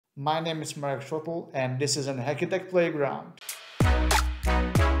My name is Marek Šottl, and this is an Hacky Tech Playground.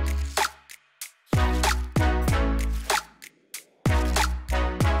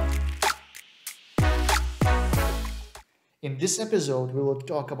 In this episode, we will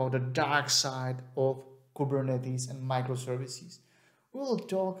talk about the dark side of Kubernetes and microservices. We will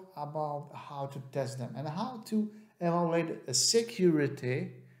talk about how to test them and how to evaluate the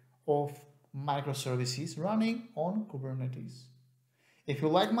security of microservices running on Kubernetes. If you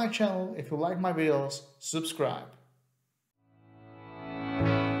like my channel, if you like my videos, subscribe.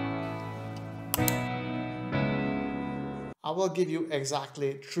 I will give you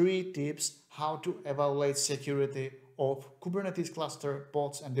exactly 3 tips how to evaluate security of Kubernetes cluster,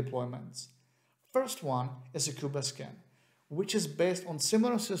 pods and deployments. First one is a Cuba Scan, which is based on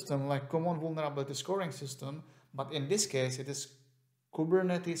similar system like Common Vulnerability Scoring System, but in this case it is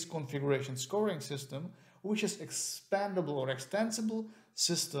Kubernetes Configuration Scoring System, which is expandable or extensible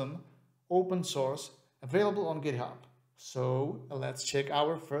system, open source, available on GitHub. So let's check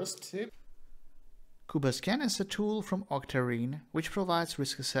our first tip. Cuba Scan is a tool from Octarine which provides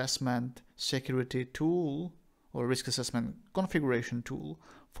risk assessment security tool or risk assessment configuration tool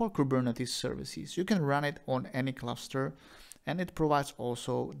for Kubernetes services. You can run it on any cluster, and it provides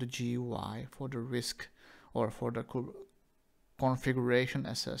also the GUI for the risk or for the configuration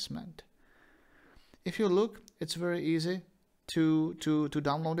assessment. If you look, it's very easy to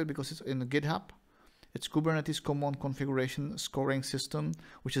download it because it's in the GitHub. It's Kubernetes Common Configuration Scoring System,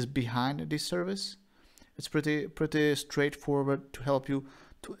 which is behind this service. It's pretty straightforward to help you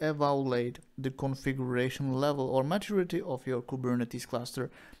to evaluate the configuration level or maturity of your Kubernetes cluster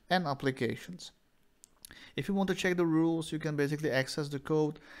and applications. If you want to check the rules, you can basically access the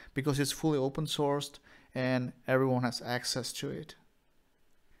code because it's fully open sourced and everyone has access to it.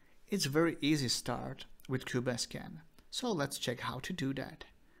 It's a very easy start with Cuba Scan. So let's check how to do that.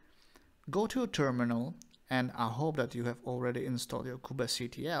 Go to a terminal, and I hope that you have already installed your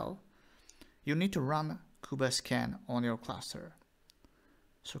kubectl. You need to run Cuba Scan on your cluster.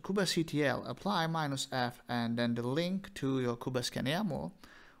 So kubectl apply -f and then the link to your Cuba Scan YAML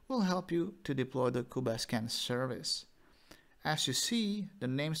will help you to deploy the Cuba Scan service. As you see, the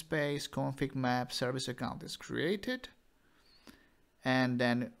namespace config map service account is created, and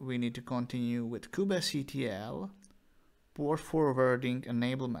then we need to continue with kubectl port forwarding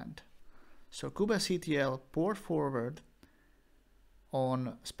enablement. So kubectl port forward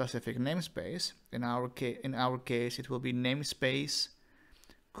on specific namespace. In our case, it will be namespace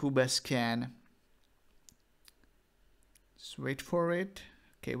Cuba Scan. Just wait for it.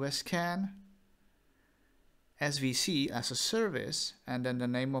 Cuba Scan SVC as a service, and then the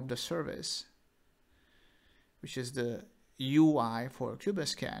name of the service, which is the UI for Cuba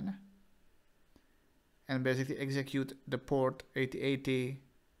Scan, and basically execute the port 8080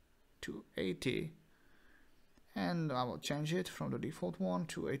 to 80, and I will change it from the default one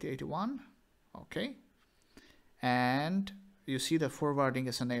to 8081. Okay, and you see the forwarding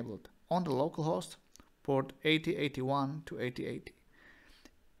is enabled on the localhost port 8081 to 8080,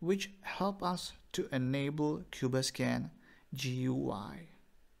 which help us to enable Cuba Scan GUI.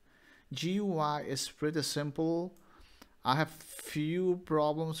 GUI is pretty simple. I have few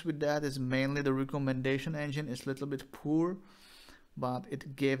problems with that. It's mainly the recommendation engine is a little bit poor, but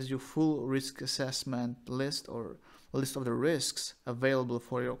it gives you full risk assessment list or list of the risks available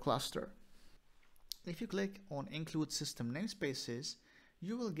for your cluster. If you click on include system namespaces,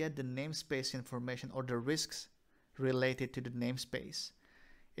 you will get the namespace information or the risks related to the namespace.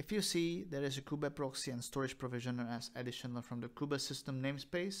 If you see there is a Cuba proxy and storage provisioner as additional from the Cuba system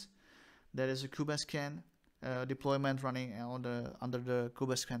namespace, there is a Cuba Scan deployment running under the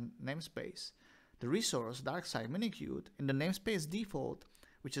Cuba Scan namespace. The resource DarkSide Minikube in the namespace default,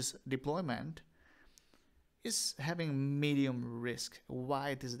 which is deployment, is having medium risk. Why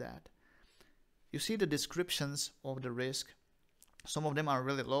it is that? You see the descriptions of the risk. Some of them are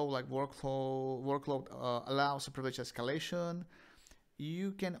really low, like workload allows a privilege escalation.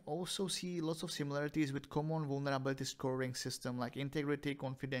 You can also see lots of similarities with common vulnerability scoring system like integrity,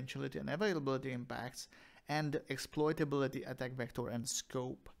 confidentiality, and availability impacts, and the exploitability attack vector and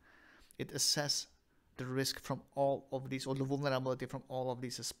scope. It assesses the risk from all of these, or the vulnerability from all of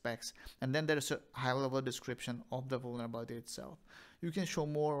these aspects, and then there is a high-level description of the vulnerability itself. You can show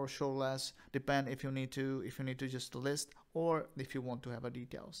more or show less, depend if you need to just list or if you want to have a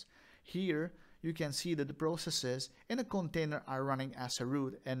details. Here you can see that the processes in a container are running as a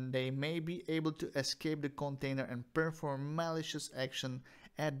root, and they may be able to escape the container and perform malicious action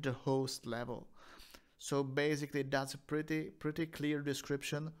at the host level. So basically that's a pretty clear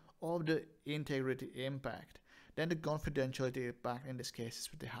description of the integrity impact. then the confidentiality impact in this case is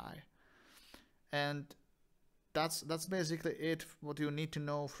pretty high. And that's basically it, what you need to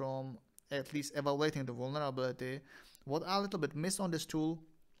know from at least evaluating the vulnerability. What I a little bit missed on this tool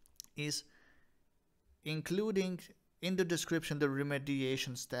is including in the description the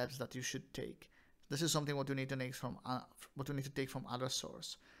remediation steps that you should take. This is something what you need to take from other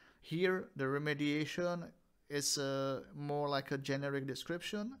source. Here the remediation is more like a generic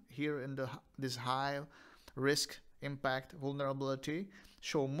description. Here in this high risk impact vulnerability,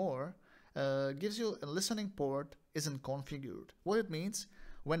 show more, gives you a listening port isn't configured. What it means,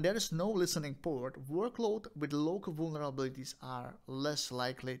 when there is no listening port, workload with local vulnerabilities are less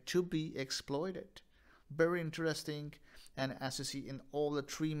likely to be exploited. Very interesting, and as you see in all the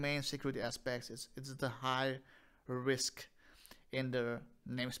three main security aspects, it's the high risk in the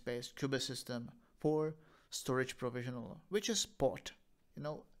namespace Cuba system for storage provisional, which is pod. You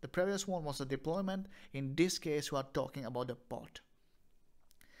know, the previous one was a deployment. In this case, we are talking about the pod.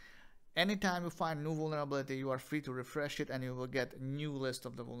 Anytime you find new vulnerability, you are free to refresh it and you will get a new list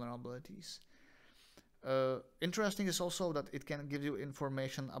of the vulnerabilities. Interesting is also that it can give you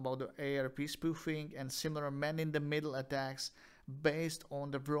information about the ARP spoofing and similar man-in-the-middle attacks based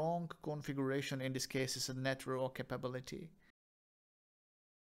on the wrong configuration. In this case, it's a net raw capability.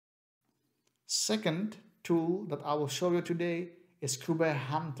 Second tool that I will show you today is Cuba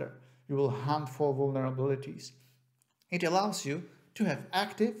Hunter. You will hunt for vulnerabilities. It allows you to have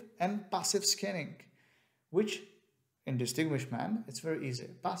active and passive scanning, which in distinguishment, it's very easy.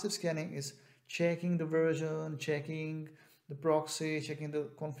 Passive scanning is checking the version, checking the proxy, checking the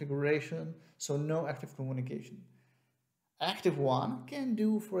configuration, so no active communication. Active one can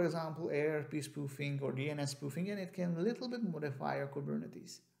do, for example, ARP spoofing or DNS spoofing, and it can a little bit modify your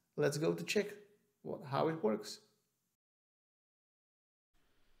Kubernetes. Let's go to check how it works.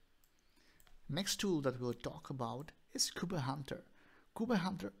 Next tool that we'll talk about is Cuba Hunter. Cuba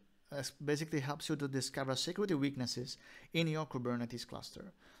Hunter basically helps you to discover security weaknesses in your Kubernetes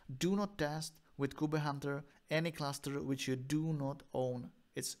cluster. Do not test with Cuba Hunter any cluster which you do not own.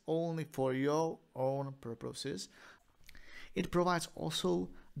 It's only for your own purposes. It provides also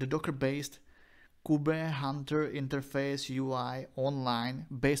the Docker-based Cuba Hunter interface UI online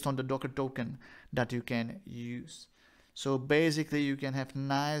based on the Docker token that you can use. So basically you can have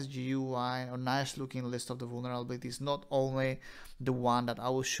nice GUI or nice looking list of the vulnerabilities, not only the one that I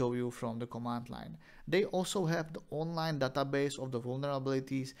will show you from the command line. They also have the online database of the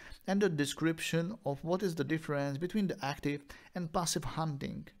vulnerabilities and the description of what is the difference between the active and passive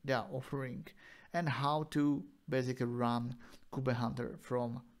hunting they are offering and how to basically run Cuba Hunter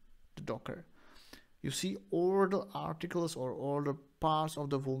from the Docker. You see all the articles or all the parts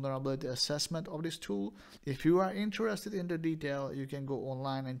of the vulnerability assessment of this tool. If you are interested in the detail, you can go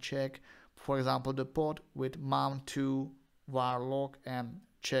online and check, for example, the pod with mount2 var log and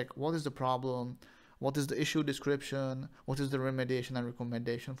check what is the problem, what is the issue description, what is the remediation and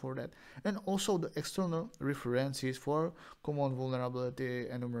recommendation for that, and also the external references for common vulnerability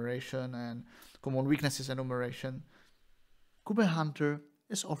enumeration and common weaknesses enumeration. Cuba Hunter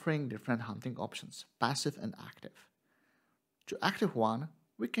is offering different hunting options, passive and active. To active one,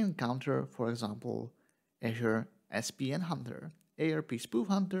 we can counter, for example, Azure SPN Hunter, ARP Spoof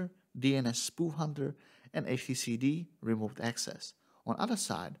Hunter, DNS Spoof Hunter, and HTTCD Removed Access. On the other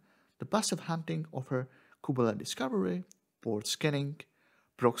side, the passive hunting offer Kubernetes Discovery, port scanning,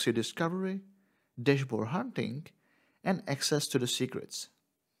 proxy discovery, dashboard hunting, and access to the secrets.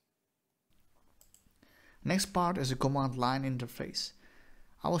 Next part is the command line interface.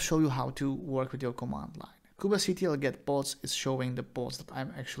 I will show you how to work with your command line. kubectl get pods is showing the pods that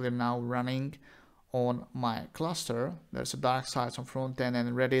I'm actually now running on my cluster. There's a dark side on front end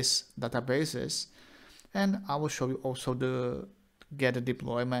and Redis databases. And I will show you also the get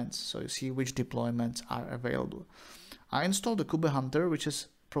deployments, so you see which deployments are available. I installed the Cuba Hunter, which is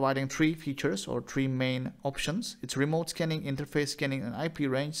providing three features or three main options. It's remote scanning, interface scanning, and IP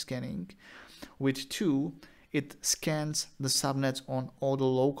range scanning. With two, it scans the subnets on all the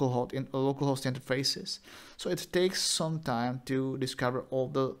localhost interfaces. So it takes some time to discover all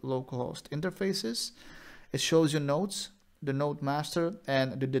the localhost interfaces. It shows you nodes, the node master,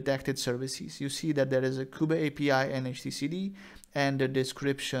 and the detected services. You see that there is a Cuba API and HTTCD and the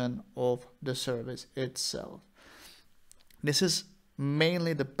description of the service itself. This is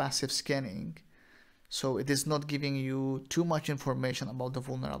mainly the passive scanning, so it is not giving you too much information about the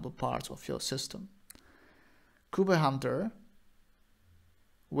vulnerable parts of your system. Cuba Hunter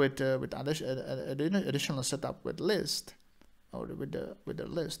with additional setup with list or with the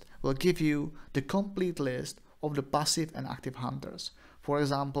list will give you the complete list of the passive and active hunters. For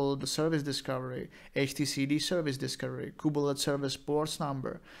example, the service discovery, HTTCD service discovery, Kubernetes service ports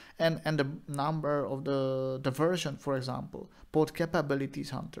number, and the number of the version, for example, port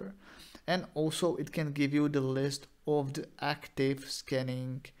capabilities hunter. And also it can give you the list of the active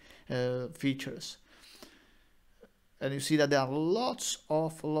scanning features. And you see that there are lots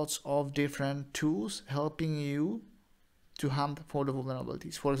of different tools helping you to hunt for the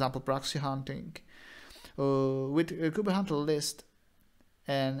vulnerabilities. For example, proxy hunting. With Kubernetes Hunter list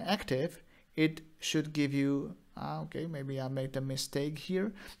and active, it should give you, okay, maybe I made a mistake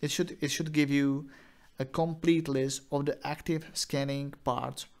here. It should give you a complete list of the active scanning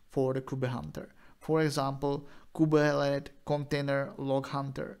parts for the Kubernetes Hunter. For example, Kubernetes Container Log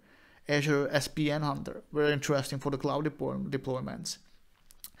Hunter, Azure SPN Hunter, very interesting for the cloud deployments.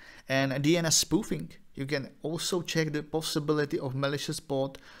 And DNS spoofing. You can also check the possibility of malicious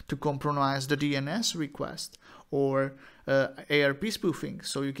bot to compromise the DNS request, or ARP spoofing.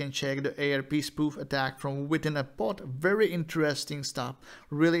 So you can check the ARP spoof attack from within a pod. Very interesting stuff.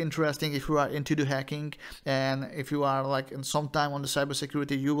 Really interesting if you are into the hacking, and if you are like in some time on the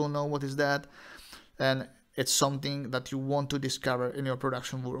cybersecurity, you will know what is that. And it's something that you want to discover in your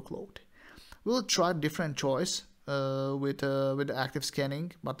production workload. We'll try different choice with the active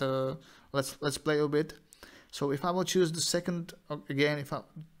scanning, but let's play a bit. So if I will choose the second, again,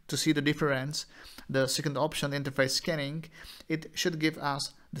 to see the difference, the second option, interface scanning, it should give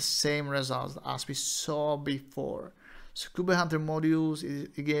us the same results as we saw before. So Kubernetes Hunter modules,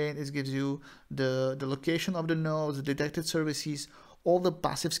 it gives you the location of the nodes, the detected services, all the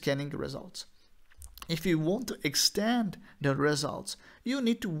passive scanning results. If you want to extend the results, you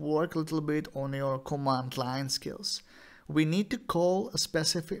need to work a little bit on your command line skills. We need to call a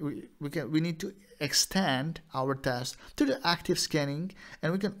specific, we need to extend our test to the active scanning,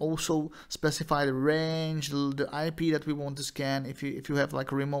 and we can also specify the range, the IP that we want to scan. If you have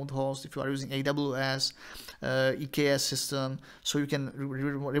like a remote host, if you are using AWS, EKS system, so you can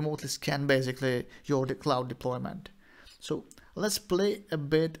remotely scan basically your cloud deployment. So let's play a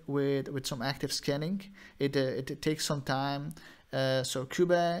bit with some active scanning. It takes some time. So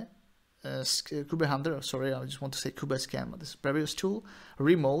Kubernetes Hunter, sorry, I just want to say Cuba Scan, but this is previous tool.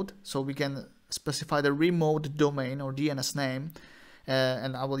 Remote, so we can specify the remote domain or DNS name,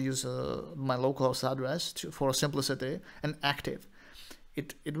 and I will use my localhost address for simplicity. And active,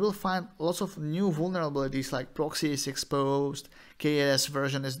 it will find lots of new vulnerabilities like proxy is exposed, KS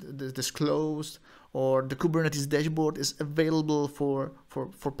version is disclosed, or the Kubernetes dashboard is available for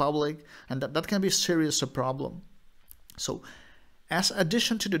public, and that can be a serious problem. So as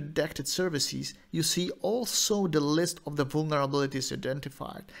addition to the detected services, you see also the list of the vulnerabilities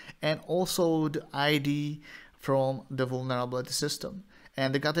identified, and also the ID from the vulnerability system,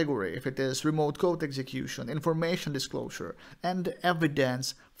 and the category, if it is remote code execution, information disclosure, and the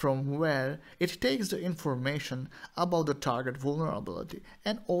evidence from where it takes the information about the target vulnerability,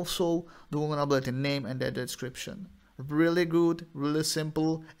 and also the vulnerability name and the description. Really good, really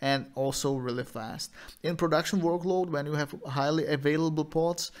simple, and also really fast. In production workload, when you have highly available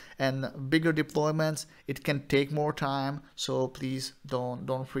pods and bigger deployments, it can take more time, so please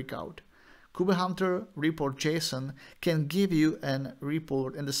don't freak out. Kubernetes Hunter report JSON can give you a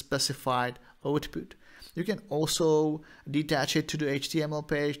report in the specified output. You can also detach it to the HTML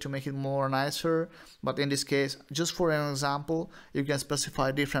page to make it more nicer, but in this case, just for an example, you can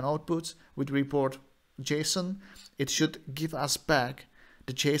specify different outputs with report JSON. It should give us back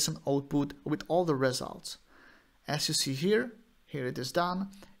the JSON output with all the results. As you see here it is done.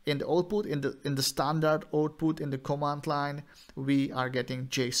 In the output, in the standard output in the command line, we are getting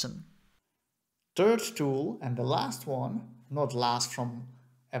JSON. Third tool, and the last one, not last from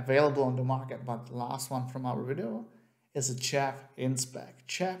available on the market, but last one from our video, is a Chef Inspect.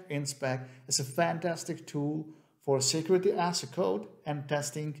 Chef Inspect is a fantastic tool for security as a code and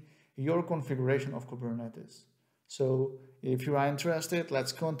testing your configuration of Kubernetes. So if you are interested,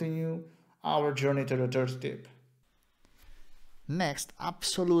 let's continue our journey to the third tip. Next,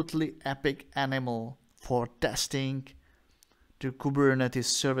 absolutely epic animal for testing the Kubernetes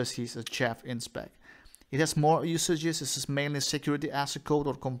services is Chef Inspect. It has more usages. This is mainly security as a code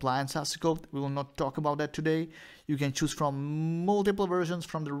or compliance as a code. We will not talk about that today. You can choose from multiple versions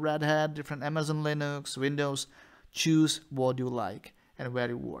from the Red Hat, different Amazon Linux, Windows. Choose what you like and where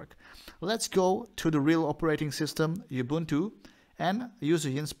you work. Let's go to the real operating system, Ubuntu, and use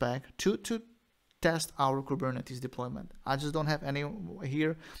the Inspect to test our Kubernetes deployment. I just don't have any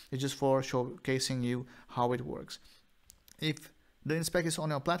here. It's just for showcasing you how it works. If the Inspect is on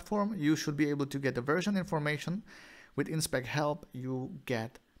your platform, you should be able to get the version information. With Inspect help, you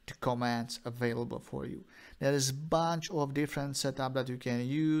get the commands available for you. There is a bunch of different setup that you can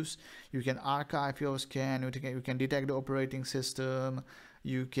use. You can archive your scan, you can detect the operating system,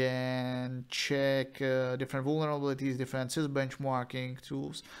 you can check different vulnerabilities, different sys benchmarking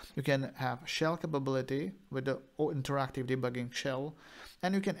tools. You can have shell capability with the interactive debugging shell,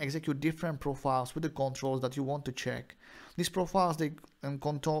 and you can execute different profiles with the controls that you want to check. These profiles,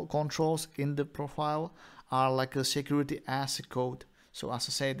 controls in the profile are like a security ASIC code. So as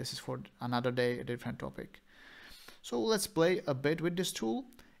I say, this is for another day, a different topic. So let's play a bit with this tool.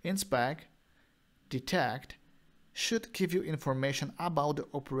 Inspect, detect, should give you information about the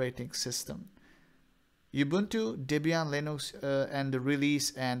operating system. Ubuntu, Debian, Linux, and the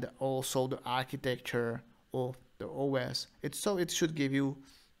release, and also the architecture of the OS. It should give you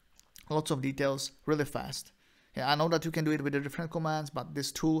lots of details really fast. Yeah, I know that you can do it with the different commands, but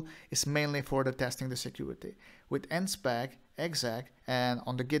this tool is mainly for the testing the security. With nspec, exec, and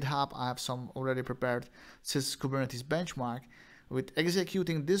on the GitHub I have some already prepared sys Kubernetes benchmark. With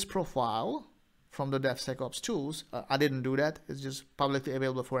executing this profile from the DevSecOps tools, I didn't do that, it's just publicly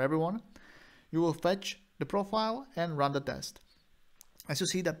available for everyone. You will fetch the profile and run the test. As you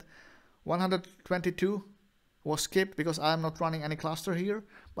see that 122 was skipped because I'm not running any cluster here,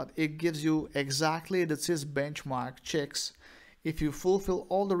 but it gives you exactly the sys benchmark checks if you fulfill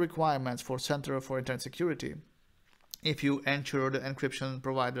all the requirements for Center for Internet Security. If you ensure the encryption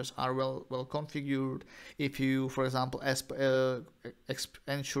providers are well configured, if you, for example, ensure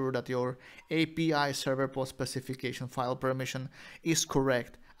that your API server post specification file permission is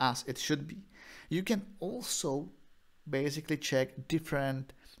correct as it should be. You can also basically check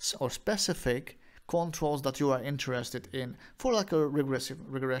different or specific controls that you are interested in for like a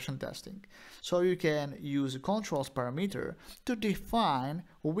regression testing. So you can use a controls parameter to define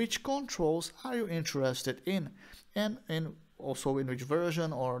which controls are you interested in, and also in which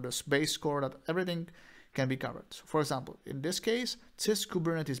version or the base score, that everything can be covered. So for example, in this case, sys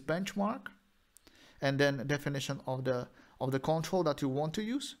Kubernetes benchmark, and then definition of the control that you want to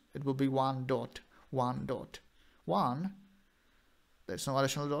use. It will be 1.1.1. There's no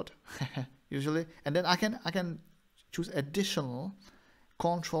additional dot usually, and then I can choose additional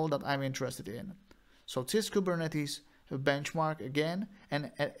control that I'm interested in. So sys Kubernetes benchmark again,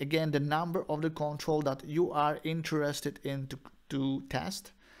 and again the number of the control that you are interested in to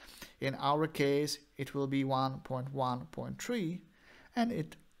test. In our case, it will be 1.1.3,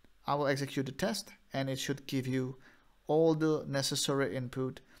 and I will execute the test, and it should give you all the necessary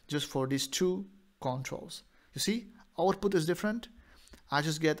input just for these two controls. You see, output is different. I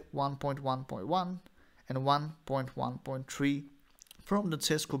just get 1.1.1 and 1.1.3 from the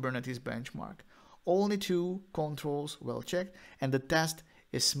sys Kubernetes benchmark. Only two controls well checked, and the test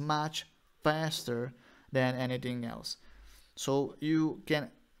is much faster than anything else. So you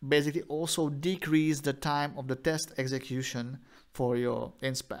can basically also decrease the time of the test execution for your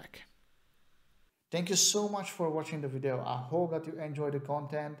inspec. Thank you so much for watching the video. I hope that you enjoy the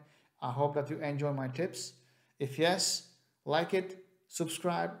content. I hope that you enjoy my tips. If yes, like it,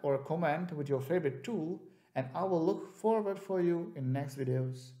 subscribe or comment with your favorite tool, and I will look forward for you in next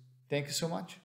videos. Thank you so much.